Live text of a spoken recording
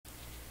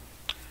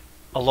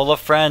Alola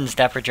friends,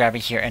 DapperDraby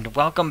here, and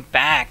welcome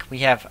back. We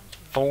have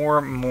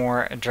 4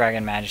 more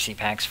Dragon Majesty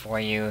packs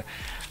for you.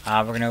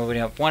 We're going to open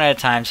up one at a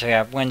time, so we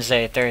have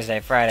Wednesday, Thursday,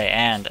 Friday,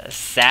 and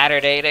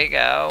Saturday to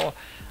go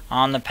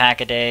on the pack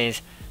of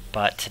days.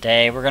 But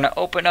today we're going to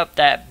open up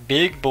that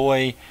big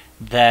boy,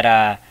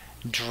 that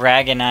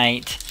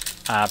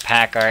Dragonite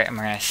pack art, and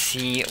we're going to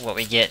see what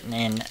we get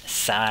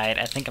inside.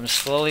 I think I'm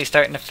slowly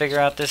starting to figure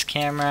out this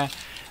camera,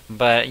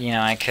 but you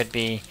know, I could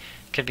be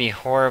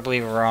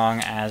horribly wrong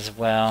as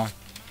well.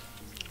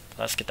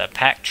 Let's get that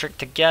pack trick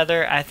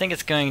together. I think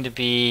it's going to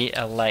be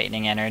a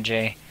lightning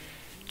energy.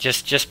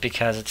 Just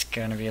because it's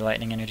going to be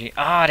lightning energy.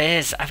 Oh, it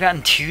is. I've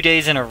gotten 2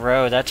 days in a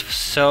row. That's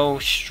so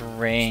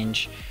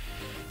strange.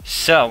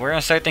 So, we're going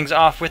to start things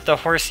off with the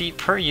horsey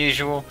per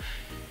usual.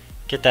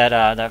 Get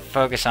that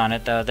focus on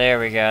it though. There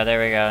we go.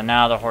 There we go.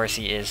 Now the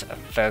horsey is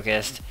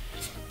focused.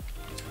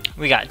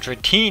 We got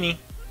Dratini.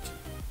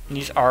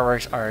 These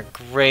artworks are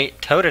great.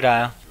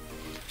 Totodile.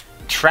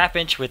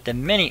 Trapinch with the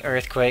mini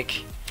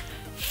earthquake.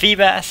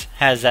 Feebas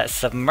has that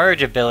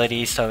submerge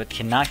ability, so it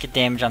cannot get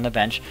damage on the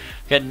bench.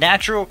 We got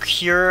Natural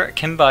Cure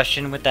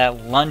Combustion with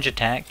that lunge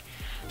attack.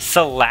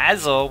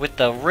 Salazzle with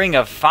the Ring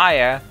of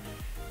Fire.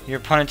 Your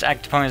opponent's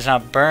active opponent is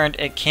not burned.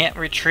 It can't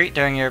retreat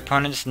during your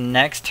opponent's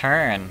next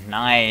turn.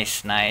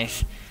 Nice,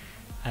 nice.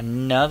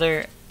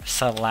 Another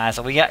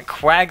Salazzle. We got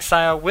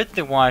Quagsire with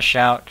the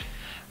washout.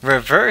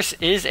 Reverse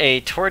is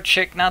a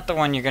Torchic, not the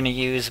one you're going to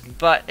use,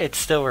 but it's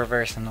still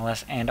reverse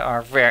nonetheless. And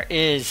our rare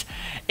is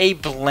a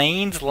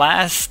Blaine's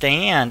Last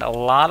Stand. A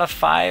lot of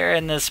fire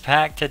in this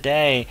pack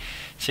today.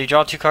 So you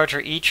draw 2 cards for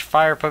each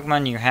fire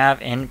Pokemon you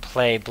have in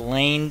play.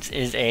 Blaine's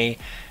is a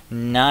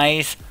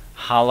nice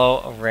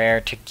hollow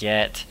rare to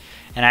get.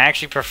 And I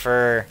actually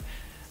prefer,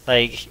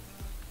 like,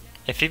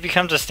 if he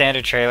becomes a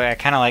standard trailer, I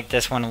kind of like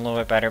this one a little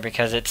bit better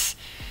because it's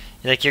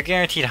like you're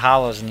guaranteed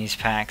hollows in these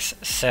packs.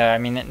 So I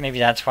mean, maybe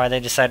that's why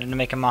they decided to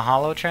make him a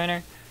hollow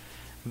trainer.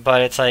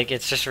 But it's like,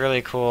 it's just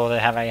really cool to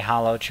have a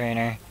hollow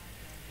trainer.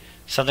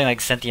 Something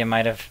like Cynthia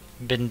might have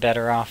been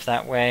better off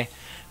that way.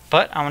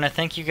 But I want to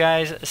thank you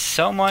guys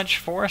so much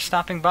for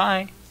stopping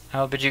by. I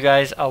will bid you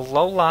guys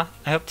alola.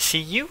 I hope to see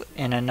you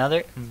in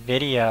another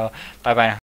video. Bye bye now.